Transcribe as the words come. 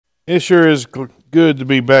It sure is good to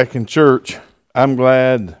be back in church. I'm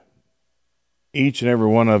glad each and every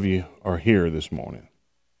one of you are here this morning.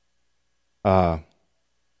 I've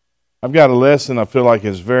got a lesson I feel like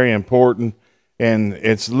is very important, and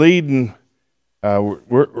it's leading. We're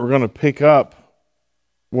going to pick up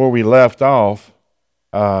where we left off.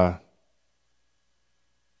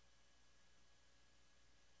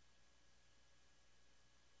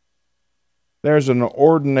 There's an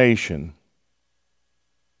ordination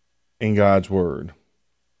in God's Word,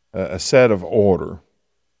 a set of order,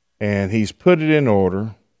 and He's put it in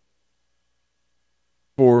order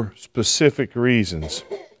for specific reasons.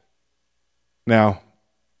 Now,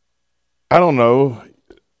 I don't know,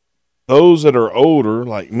 those that are older,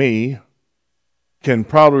 like me, can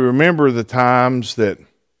probably remember the times that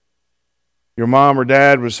your mom or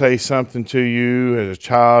dad would say something to you as a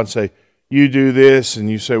child, say, you do this, and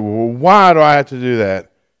you say, well, why do I have to do that?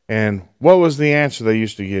 And what was the answer they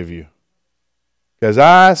used to give you? Because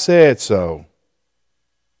I said so.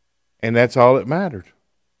 And that's all that mattered.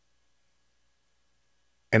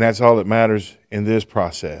 And that's all that matters in this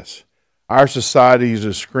process. Our society is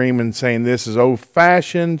just screaming, saying this is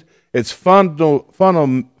old-fashioned. It's how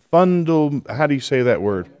do you say that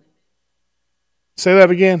word? Say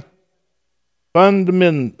that again.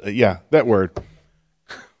 Yeah, that word.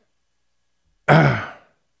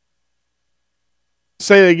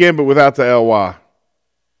 Say it again, but without the ly.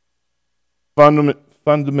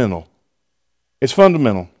 Fundamental. It's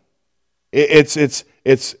fundamental.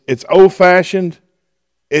 It's old-fashioned.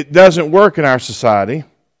 It doesn't work in our society.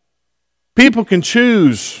 People can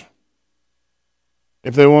choose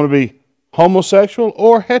if they want to be homosexual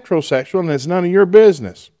or heterosexual, and it's none of your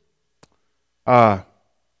business. They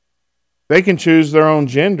can choose their own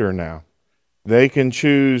gender now. They can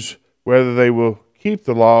choose whether they will keep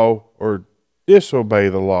the law or disobey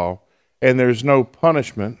the law, and there's no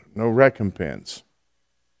punishment, no recompense.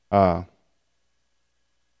 Good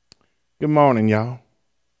morning, y'all.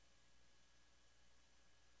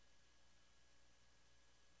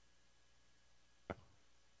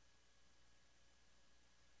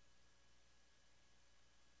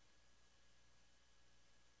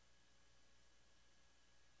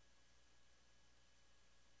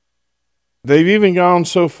 They've even gone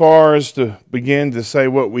so far as to begin to say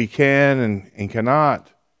what we can and cannot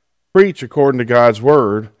preach according to God's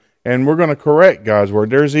Word, and we're going to correct God's Word.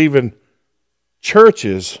 There's even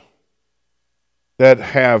churches that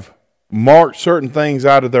have marked certain things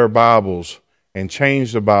out of their Bibles and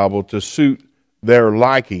changed the Bible to suit their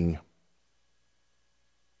liking.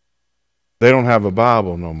 They don't have a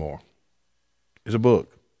Bible no more. It's a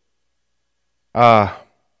book.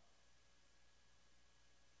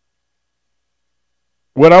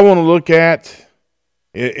 What I want to look at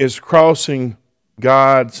is crossing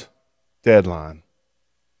God's deadline.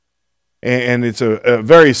 And it's a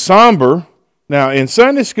very somber. Now, in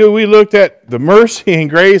Sunday school, we looked at the mercy and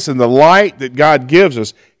grace and the light that God gives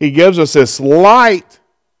us. He gives us this light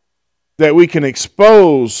that we can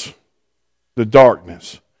expose the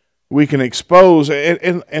darkness. We can expose,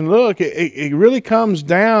 and look, it really comes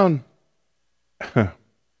down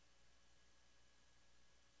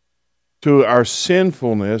to our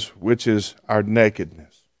sinfulness, which is our nakedness.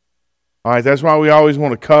 All right, that's why we always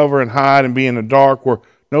want to cover and hide and be in the dark where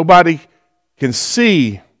nobody can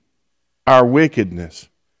see our wickedness.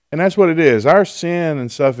 And that's what it is. Our sin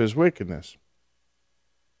and stuff is wickedness.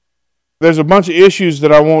 There's a bunch of issues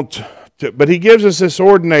that I want to, but he gives us this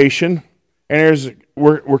ordination, and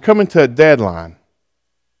we're coming to a deadline.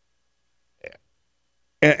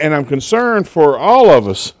 And I'm concerned for all of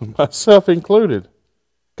us, myself included,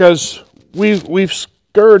 because we've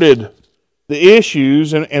skirted the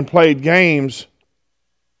issues and played games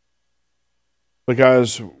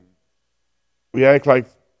because we act like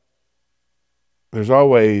there's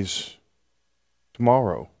always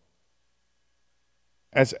tomorrow.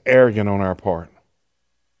 That's arrogant on our part.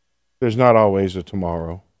 There's not always a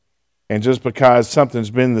tomorrow. And just because something's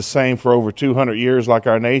been the same for over 200 years like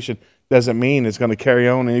our nation doesn't mean it's going to carry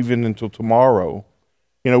on even until tomorrow.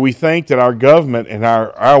 You know, we think that our government and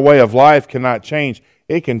our way of life cannot change.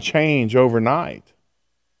 It can change overnight.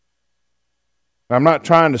 I'm not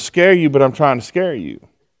trying to scare you, but I'm trying to scare you.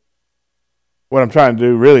 What I'm trying to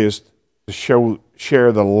do really is to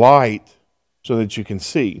share the light so that you can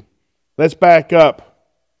see. Let's back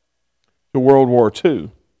up to World War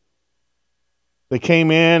II. They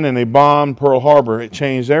came in and they bombed Pearl Harbor. It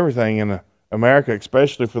changed everything in America,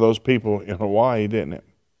 especially for those people in Hawaii, didn't it?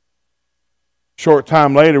 Short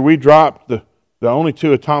time later, we dropped the only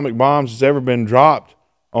 2 atomic bombs that's ever been dropped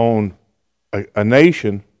on a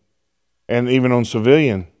nation and even on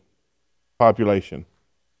civilian population.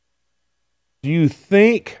 Do you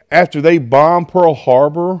think after they bombed Pearl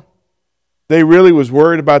Harbor, they really was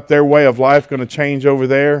worried about their way of life going to change over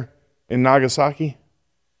there in Nagasaki?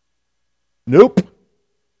 Nope.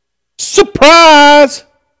 Surprise!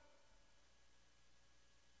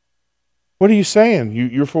 What are you saying?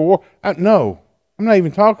 You're for war? No, I'm not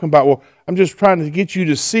even talking about war. I'm just trying to get you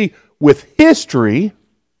to see with history,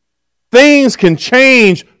 things can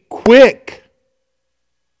change quick.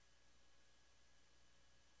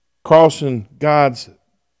 Crossing God's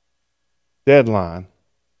deadline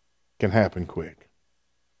can happen quick.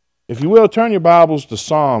 If you will, turn your Bibles to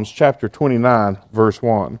Psalms chapter 29, verse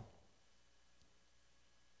 1.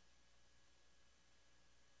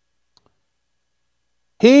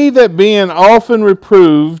 He that being often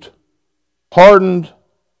reproved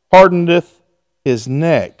hardeneth his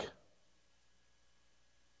neck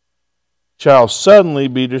shall suddenly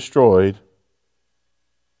be destroyed,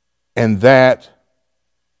 and that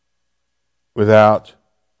without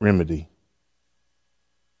remedy.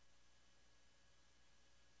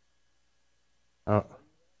 What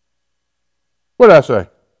did I say?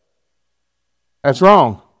 That's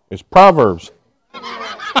wrong. It's Proverbs.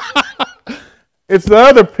 It's the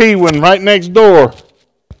other P one right next door.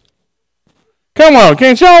 Come on,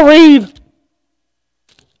 can't y'all read?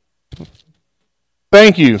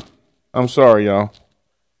 Thank you. I'm sorry, y'all.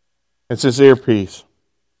 It's this earpiece.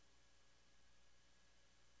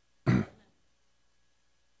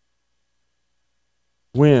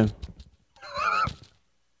 When?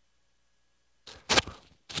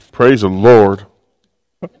 Praise the Lord.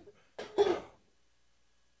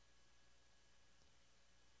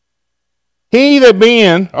 He that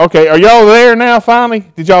being, okay, are y'all there now finally?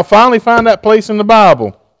 Did y'all finally find that place in the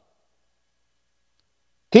Bible?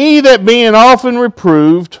 He that being often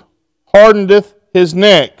reproved hardeneth his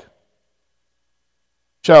neck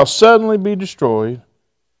shall suddenly be destroyed,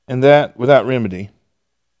 and that without remedy.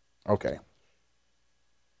 Okay.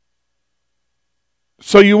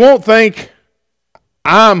 So you won't think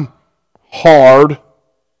I'm hard.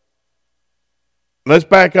 Let's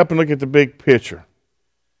back up and look at the big picture.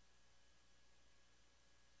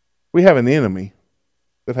 We have an enemy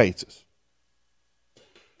that hates us.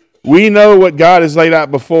 We know what God has laid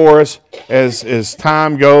out before us as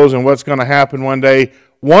time goes and what's going to happen one day.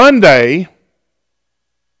 One day,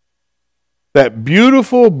 that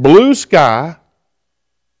beautiful blue sky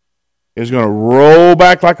is going to roll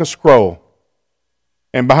back like a scroll.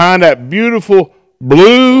 And behind that beautiful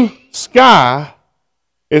blue sky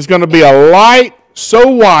is going to be a light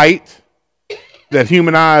so white that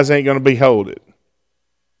human eyes ain't going to behold it.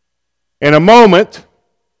 In a moment,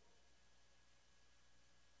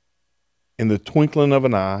 in the twinkling of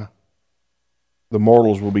an eye, the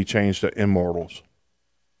mortals will be changed to immortals.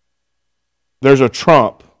 There's a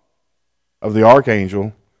trump of the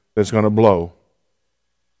archangel that's going to blow.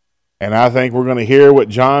 And I think we're going to hear what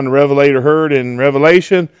John the Revelator heard in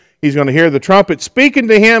Revelation. He's going to hear the trumpet speaking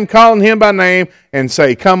to him, calling him by name, and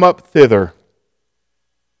say, "Come up thither."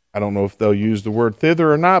 I don't know if they'll use the word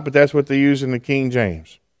thither or not, but that's what they use in the King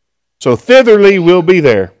James. So thitherly will be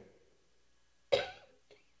there.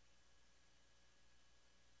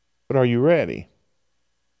 But are you ready?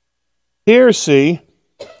 Here, see,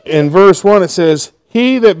 in verse 1 it says,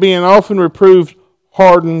 he that being often reproved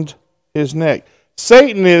hardened his neck.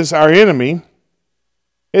 Satan is our enemy.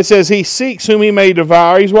 It says he seeks whom he may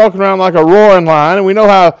devour. He's walking around like a roaring lion, and we know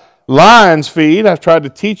how lions feed. I've tried to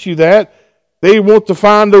teach you that. They want to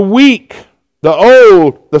find the weak, the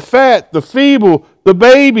old, the fat, the feeble, the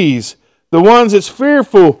babies, the ones that's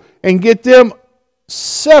fearful, and get them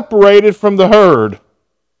separated from the herd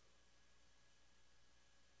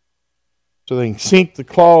so they can sink the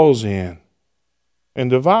claws in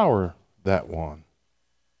and devour that one.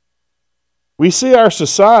 We see our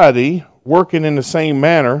society working in the same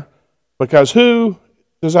manner because who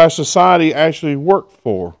does our society actually work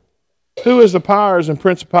for? Who is the powers and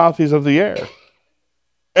principalities of the air?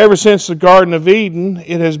 Ever since the Garden of Eden,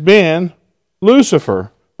 it has been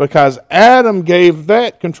Lucifer, because Adam gave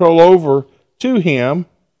that control over to him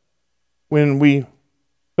when we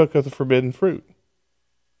took of the forbidden fruit.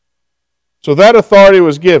 So that authority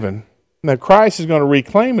was given. Now Christ is going to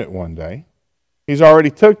reclaim it one day. He's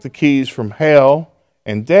already took the keys from hell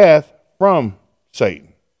and death from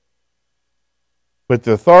Satan. But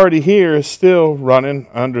the authority here is still running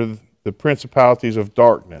under the principalities of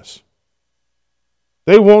darkness.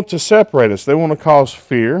 They want to separate us. They want to cause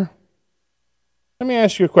fear. Let me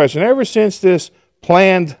ask you a question. Ever since this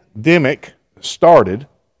pandemic started,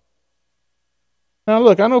 now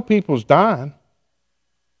look, I know people's dying,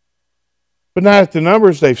 but not at the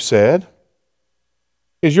numbers they've said.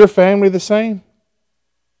 Is your family the same?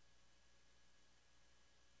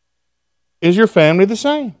 Is your family the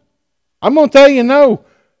same? I'm going to tell you no.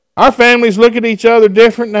 Our families look at each other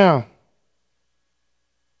different now.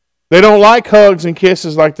 They don't like hugs and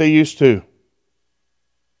kisses like they used to.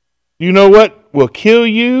 You know what will kill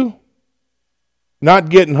you? Not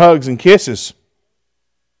getting hugs and kisses.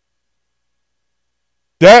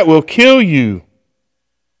 That will kill you.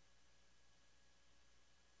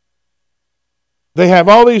 They have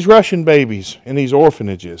all these Russian babies in these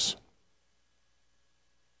orphanages.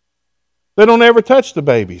 They don't ever touch the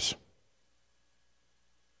babies.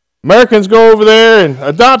 Americans go over there and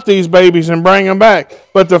adopt these babies and bring them back.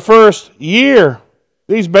 But the first year,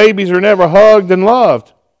 these babies are never hugged and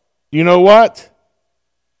loved. You know what?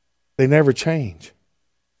 They never change.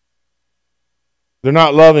 They're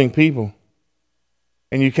not loving people.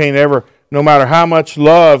 And you can't ever, no matter how much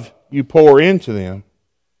love you pour into them,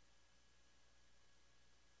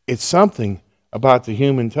 it's something about the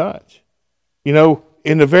human touch. You know,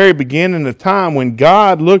 in the very beginning of time, when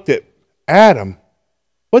God looked at Adam,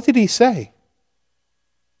 what did he say?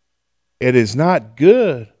 It is not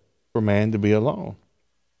good for man to be alone.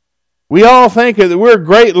 We all think that we're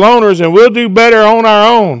great loners and we'll do better on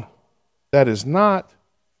our own. That is not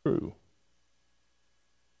true.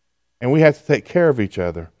 And we have to take care of each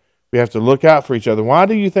other. We have to look out for each other. Why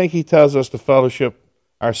do you think he tells us to fellowship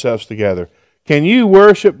ourselves together? Can you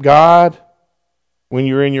worship God when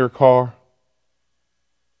you're in your car?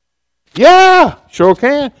 Yeah, sure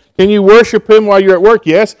can. Can you worship him while you're at work?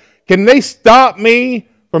 Yes. Can they stop me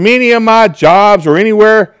from any of my jobs or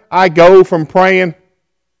anywhere I go from praying?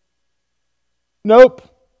 Nope.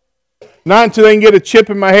 Not until they can get a chip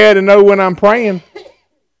in my head and know when I'm praying.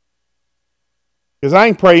 Because I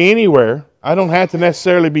can pray anywhere. I don't have to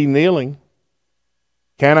necessarily be kneeling.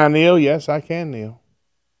 Can I kneel? Yes, I can kneel.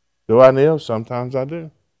 Do I kneel? Sometimes I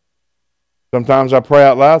do. Sometimes I pray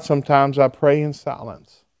out loud. Sometimes I pray in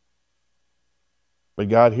silence. But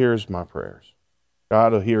God hears my prayers.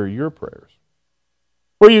 God will hear your prayers.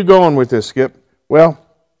 Where are you going with this, Skip? Well,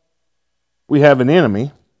 we have an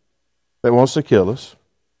enemy that wants to kill us.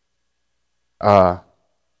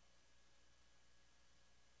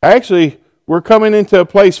 Actually, we're coming into a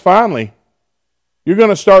place finally. You're going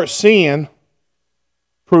to start seeing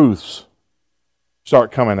truths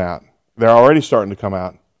start coming out. They're already starting to come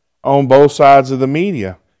out on both sides of the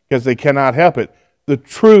media because they cannot help it. The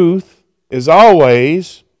truth is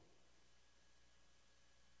always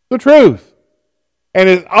the truth. And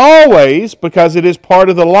it's always, because it is part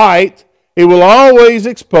of the light, it will always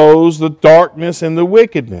expose the darkness and the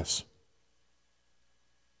wickedness.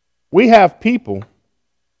 We have people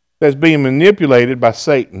that's being manipulated by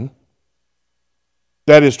Satan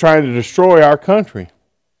that is trying to destroy our country.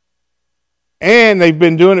 And they've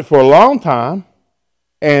been doing it for a long time.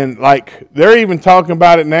 And like they're even talking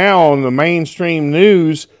about it now on the mainstream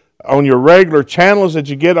news, on your regular channels that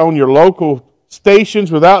you get on your local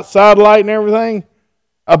stations without satellite and everything,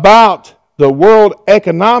 about the World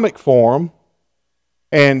Economic Forum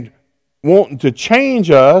and wanting to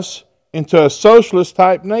change us into a socialist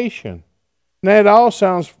type nation. Now it all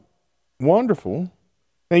sounds wonderful.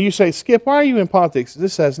 Now you say, Skip, why are you in politics?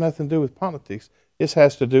 This has nothing to do with politics. This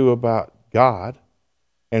has to do about God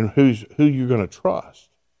and who you're going to trust.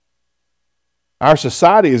 Our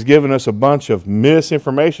society has given us a bunch of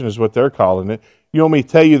misinformation is what they're calling it. You want me to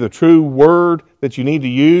tell you the true word that you need to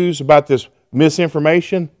use about this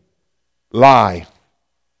misinformation? Lie.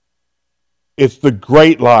 It's the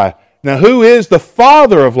great lie. Now, who is the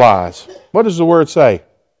father of lies? What does the word say?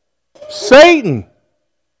 Satan.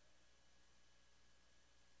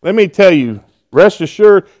 Let me tell you, rest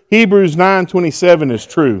assured, Hebrews 9:27 is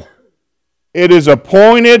true. It is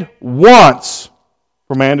appointed once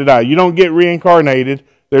for man to die. You don't get reincarnated.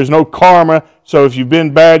 There's no karma. So if you've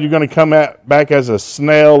been bad, you're going to come back as a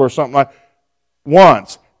snail or something like that.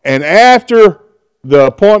 Once. And after the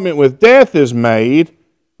appointment with death is made,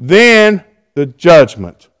 then the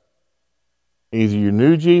judgment. Either you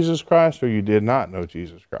knew Jesus Christ or you did not know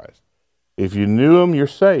Jesus Christ. If you knew him, you're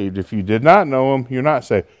saved. If you did not know him, you're not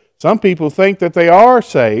saved. Some people think that they are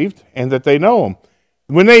saved and that they know him.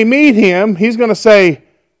 When they meet him, he's going to say,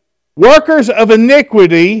 workers of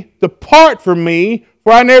iniquity, depart from me,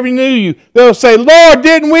 for I never knew you. They'll say, Lord,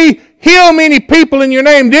 didn't we heal many people in your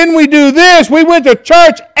name? Didn't we do this? We went to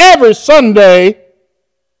church every Sunday.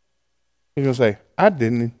 He's going to say, I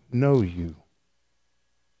didn't know you.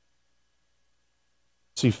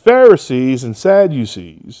 See, Pharisees and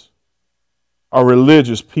Sadducees are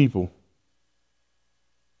religious people.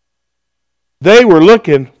 They were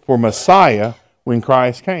looking for Messiah when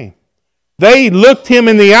Christ came. They looked him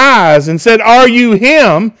in the eyes and said, are you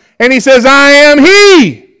him? And he says, I am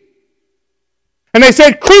he. And they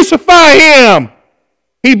said, crucify him.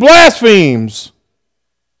 He blasphemes.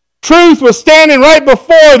 Truth was standing right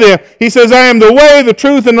before them. He says, I am the way, the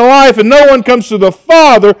truth, and the life, and no one comes to the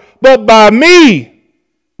Father but by me.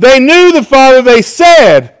 They knew the Father, they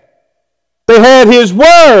said. They had His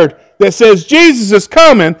Word that says Jesus is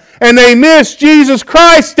coming, and they missed Jesus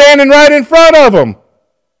Christ standing right in front of them.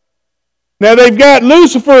 Now they've got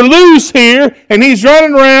Lucifer loose here, and he's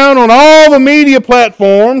running around on all the media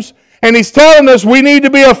platforms, and he's telling us we need to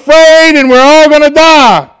be afraid and we're all going to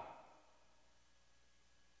die.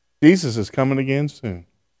 Jesus is coming again soon.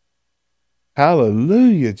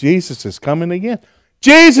 Hallelujah. Jesus is coming again.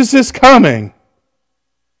 Jesus is coming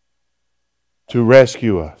to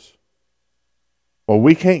rescue us. Well,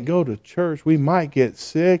 we can't go to church. We might get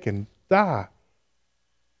sick and die.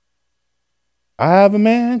 I have a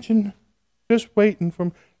mansion just waiting for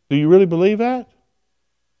me. Do you really believe that?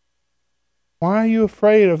 Why are you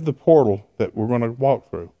afraid of the portal that we're going to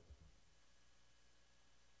walk through?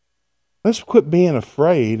 Let's quit being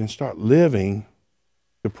afraid and start living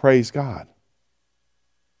to praise God.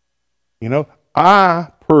 You know,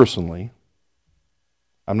 I personally,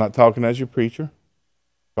 I'm not talking as your preacher,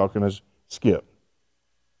 I'm talking as Skip.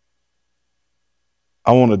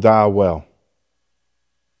 I want to die well.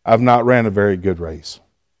 I've not ran a very good race.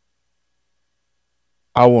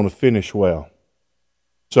 I want to finish well.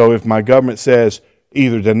 So if my government says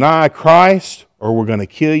either deny Christ or we're going to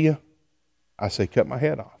kill you, I say cut my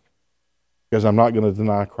head off. Because I'm not going to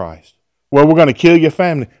deny Christ. Well, we're going to kill your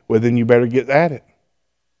family. Well, then you better get at it.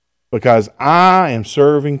 Because I am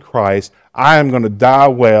serving Christ. I am going to die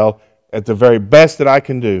well at the very best that I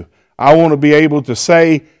can do. I want to be able to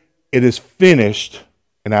say it is finished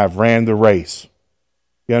and I've ran the race.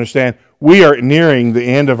 You understand? We are nearing the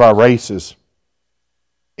end of our races.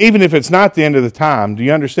 Even if it's not the end of the time, do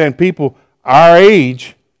you understand? People our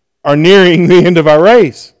age are nearing the end of our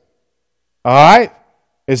race. All right?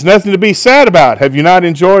 It's nothing to be sad about. Have you not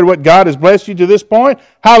enjoyed what God has blessed you to this point?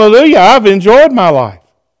 Hallelujah, I've enjoyed my life.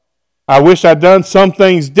 I wish I'd done some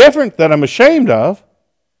things different that I'm ashamed of.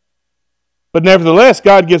 But nevertheless,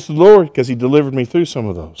 God gets the glory because He delivered me through some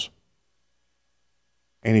of those.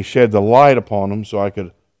 And He shed the light upon them so I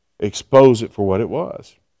could expose it for what it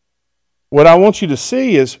was. What I want you to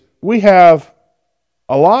see is we have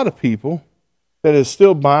a lot of people that is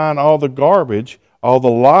still buying all the garbage, all the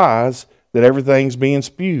lies, that everything's being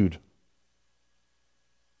spewed.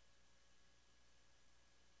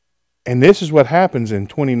 And this is what happens in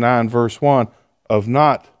 29 verse 1 of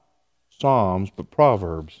not Psalms, but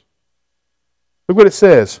Proverbs. Look what it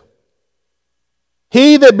says.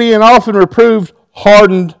 He that being often reproved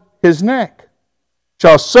hardened his neck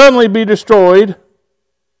shall suddenly be destroyed,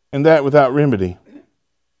 and that without remedy.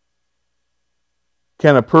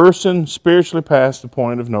 Can a person spiritually pass the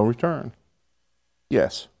point of no return?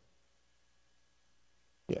 Yes.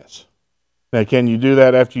 Yes. Now, can you do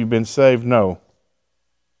that after you've been saved? No.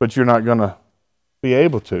 But you're not going to be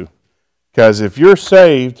able to. Because if you're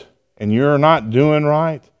saved and you're not doing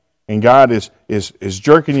right, and God is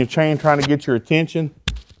jerking your chain trying to get your attention,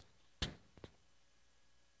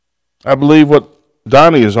 I believe what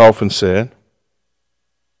Donnie has often said,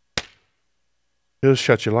 he'll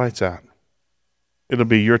shut your lights out. It'll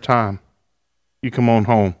be your time. You come on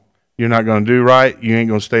home. You're not going to do right. You ain't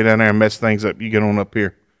going to stay down there and mess things up. You get on up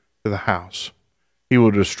here to the house. He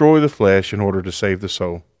will destroy the flesh in order to save the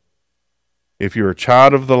soul. If you're a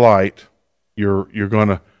child of the light,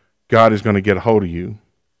 God is going to get a hold of you.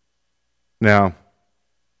 Now,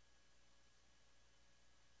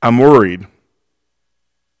 I'm worried.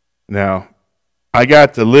 Now, I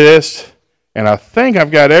got the list, and I think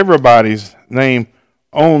I've got everybody's name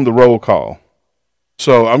on the roll call.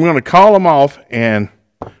 So I'm going to call them off, and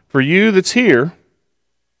for you that's here,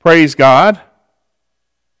 praise God.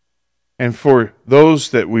 And for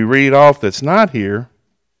those that we read off that's not here,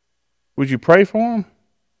 would you pray for them?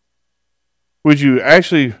 Would you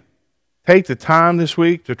actually take the time this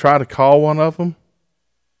week to try to call one of them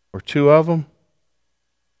or two of them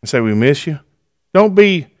and say, we miss you? Don't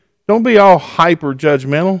be all hyper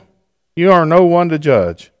judgmental. You are no one to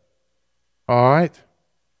judge. All right?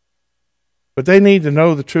 But they need to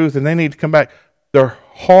know the truth and they need to come back. Their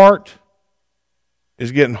heart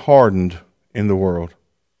is getting hardened in the world.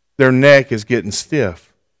 Their neck is getting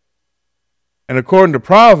stiff. And according to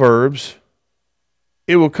Proverbs,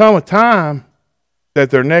 it will come a time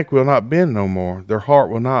that their neck will not bend no more. Their heart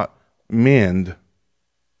will not mend.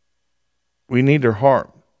 We need their heart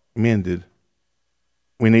mended.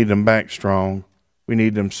 We need them back strong. We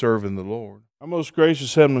need them serving the Lord. Our most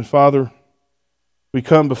gracious Heavenly Father, we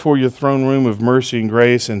come before your throne room of mercy and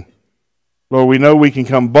grace, and Lord, we know we can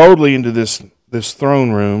come boldly into this this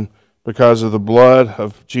throne room because of the blood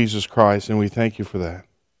of Jesus Christ, and we thank you for that.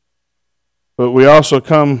 But we also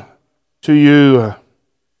come to you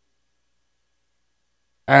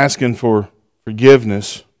asking for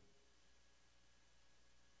forgiveness.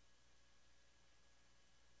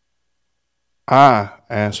 I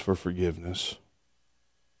ask for forgiveness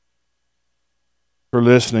for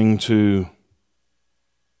listening to,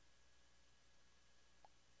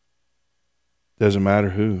 doesn't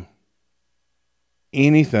matter who,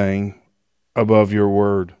 anything above your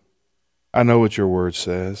word. I know what your word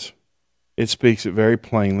says. It speaks it very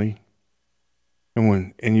plainly.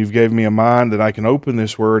 And you've gave me a mind that I can open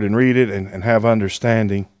this word and read it and have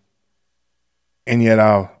understanding. And yet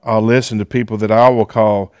I'll listen to people that I will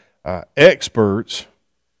call experts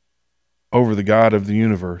over the God of the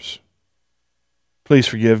universe. Please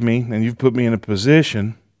forgive me, and you've put me in a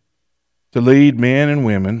position to lead men and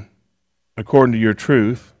women according to your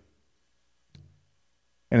truth.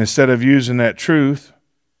 And instead of using that truth,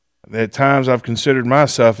 at times I've considered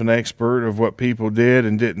myself an expert of what people did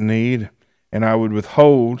and didn't need, and I would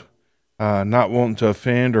withhold, not wanting to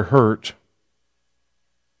offend or hurt,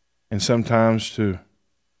 and sometimes to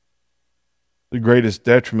the greatest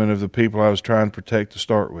detriment of the people I was trying to protect to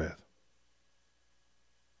start with.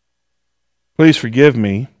 Please forgive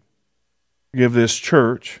me, forgive this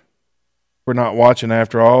church for not watching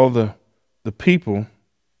after all the people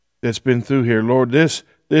that's been through here. Lord, this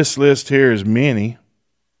list here is many,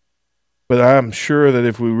 but I'm sure that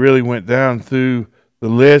if we really went down through the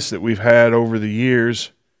list that we've had over the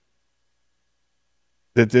years,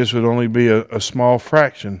 that this would only be a small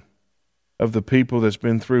fraction of the people that's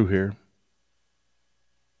been through here.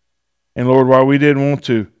 And Lord, while we didn't want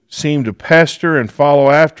to seem to pester and follow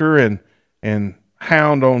after and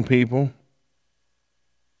hound on people,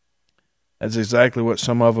 that's exactly what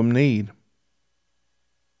some of them need.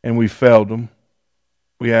 And we failed them.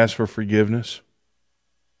 We ask for forgiveness.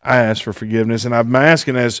 I ask for forgiveness, and I'm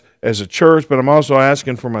asking as a church, but I'm also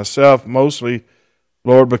asking for myself mostly,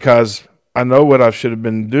 Lord, because I know what I should have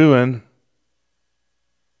been doing,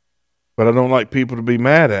 but I don't like people to be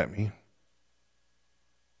mad at me.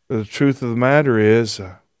 But the truth of the matter is,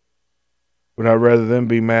 would I rather them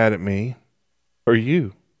be mad at me or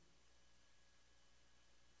you?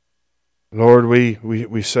 Lord,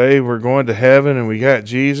 we say we're going to heaven and we got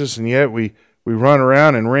Jesus, and yet we run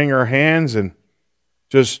around and wring our hands and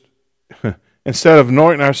just, instead of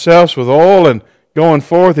anointing ourselves with oil and going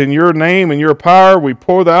forth in your name and your power, we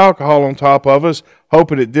pour the alcohol on top of us,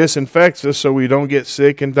 hoping it disinfects us so we don't get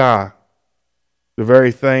sick and die. The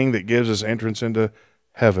very thing that gives us entrance into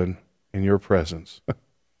heaven in your presence.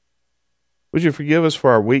 Would you forgive us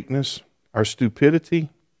for our weakness, our stupidity,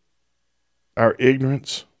 our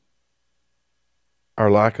ignorance,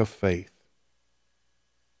 our lack of faith?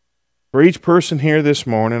 For each person here this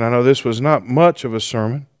morning, I know this was not much of a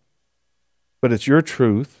sermon, but it's your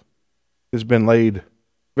truth. It's been laid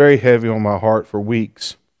very heavy on my heart for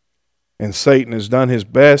weeks, and Satan has done his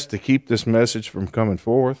best to keep this message from coming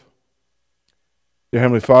forth. Dear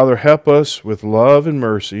Heavenly Father, help us with love and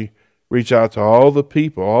mercy. Reach out to all the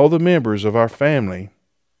people, all the members of our family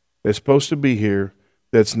that's supposed to be here,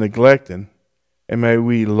 that's neglecting, and may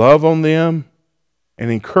we love on them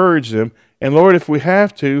and encourage them. And Lord, if we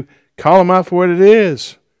have to, call them out for what it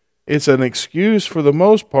is. It's an excuse for the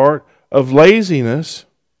most part of laziness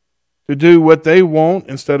to do what they want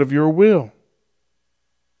instead of your will.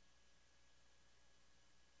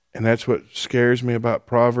 And that's what scares me about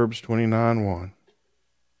Proverbs 29:1.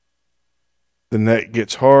 The net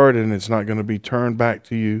gets hard and it's not going to be turned back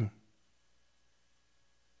to you.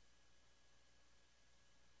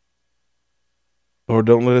 Lord,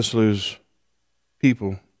 don't let us lose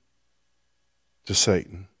people to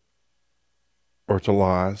Satan or to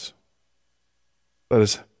lies. Let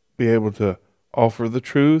us be able to offer the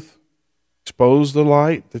truth, expose the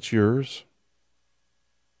light that's yours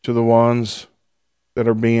to the ones that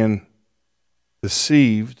are being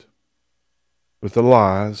deceived with the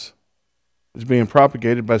lies that's being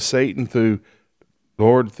propagated by Satan through,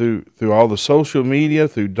 Lord, through all the social media,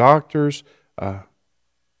 through doctors,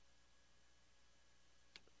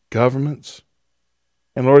 governments.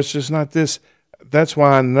 And Lord, it's just not this. That's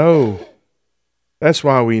why I know. That's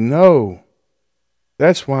why we know.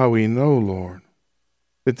 That's why we know, Lord,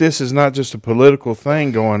 that this is not just a political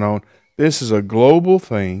thing going on. This is a global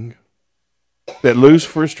thing that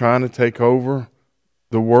Lucifer is trying to take over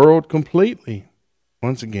the world completely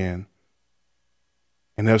once again.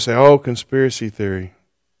 And they'll say, oh, conspiracy theory.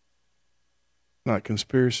 Not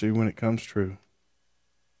conspiracy when it comes true.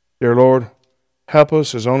 Dear Lord, help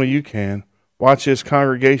us as only you can. Watch this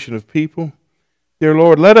congregation of people. Dear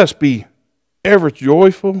Lord, let us be ever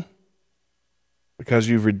joyful because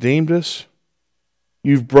you've redeemed us.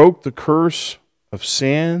 You've broke the curse of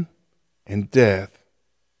sin and death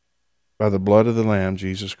by the blood of the Lamb,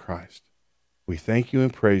 Jesus Christ. We thank you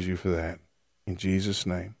and praise you for that. In Jesus'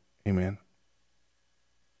 name, amen.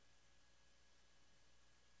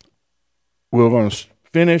 We're going to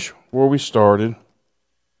finish where we started.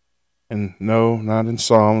 And no, not in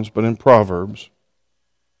Psalms, but in Proverbs.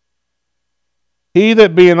 He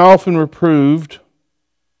that being often reproved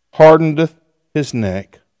hardeneth his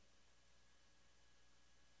neck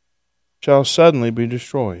shall suddenly be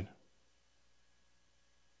destroyed.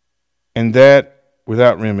 And that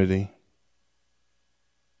without remedy,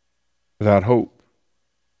 without hope,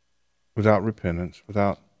 without repentance,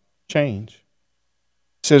 without change.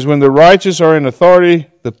 It says, when the righteous are in authority,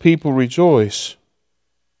 the people rejoice.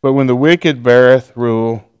 But when the wicked beareth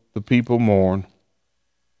rule, the people mourn.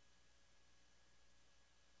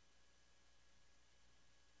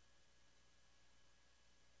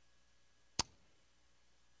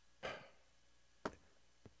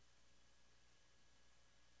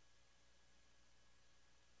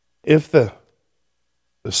 If the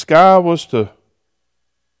sky was to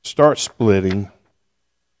start splitting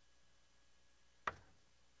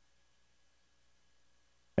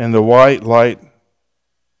and the white light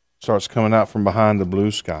starts coming out from behind the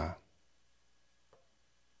blue sky,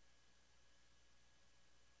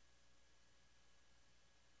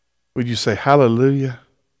 would you say, hallelujah,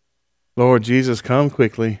 Lord Jesus, come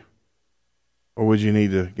quickly? Or would you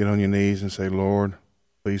need to get on your knees and say, Lord,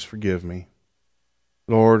 please forgive me.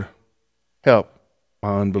 Lord, help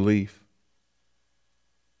my unbelief.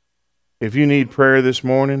 If you need prayer this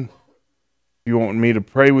morning, if you want me to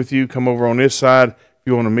pray with you, come over on this side. If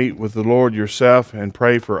you want to meet with the Lord yourself and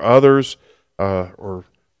pray for others or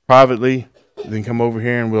privately, then come over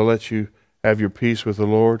here and we'll let you have your peace with the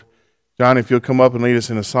Lord. John, if you'll come up and lead us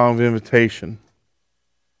in a song of invitation.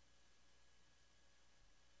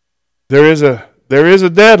 There is a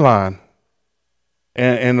deadline.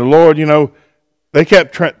 And the Lord, you know, they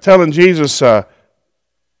kept telling Jesus,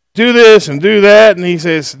 do this and do that. And he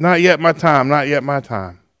says, not yet my time, not yet my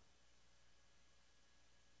time.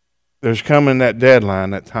 There's coming that deadline,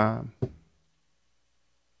 that time.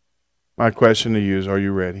 My question to you is, are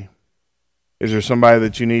you ready? Is there somebody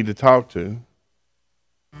that you need to talk to?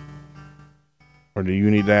 Or do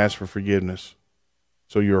you need to ask for forgiveness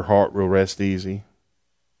so your heart will rest easy?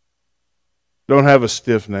 Don't have a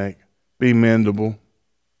stiff neck. Be mendable.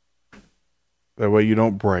 That way you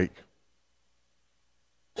don't break.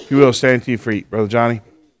 If you will, stand to your feet, Brother Johnny.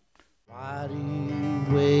 Why do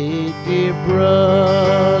you wait, dear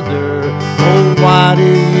brother? Oh, why do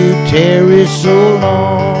you tarry so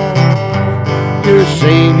long? Your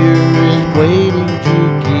Savior is waiting to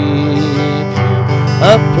give you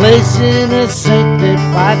a place in a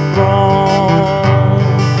sanctified throne.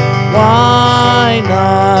 Why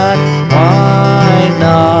not?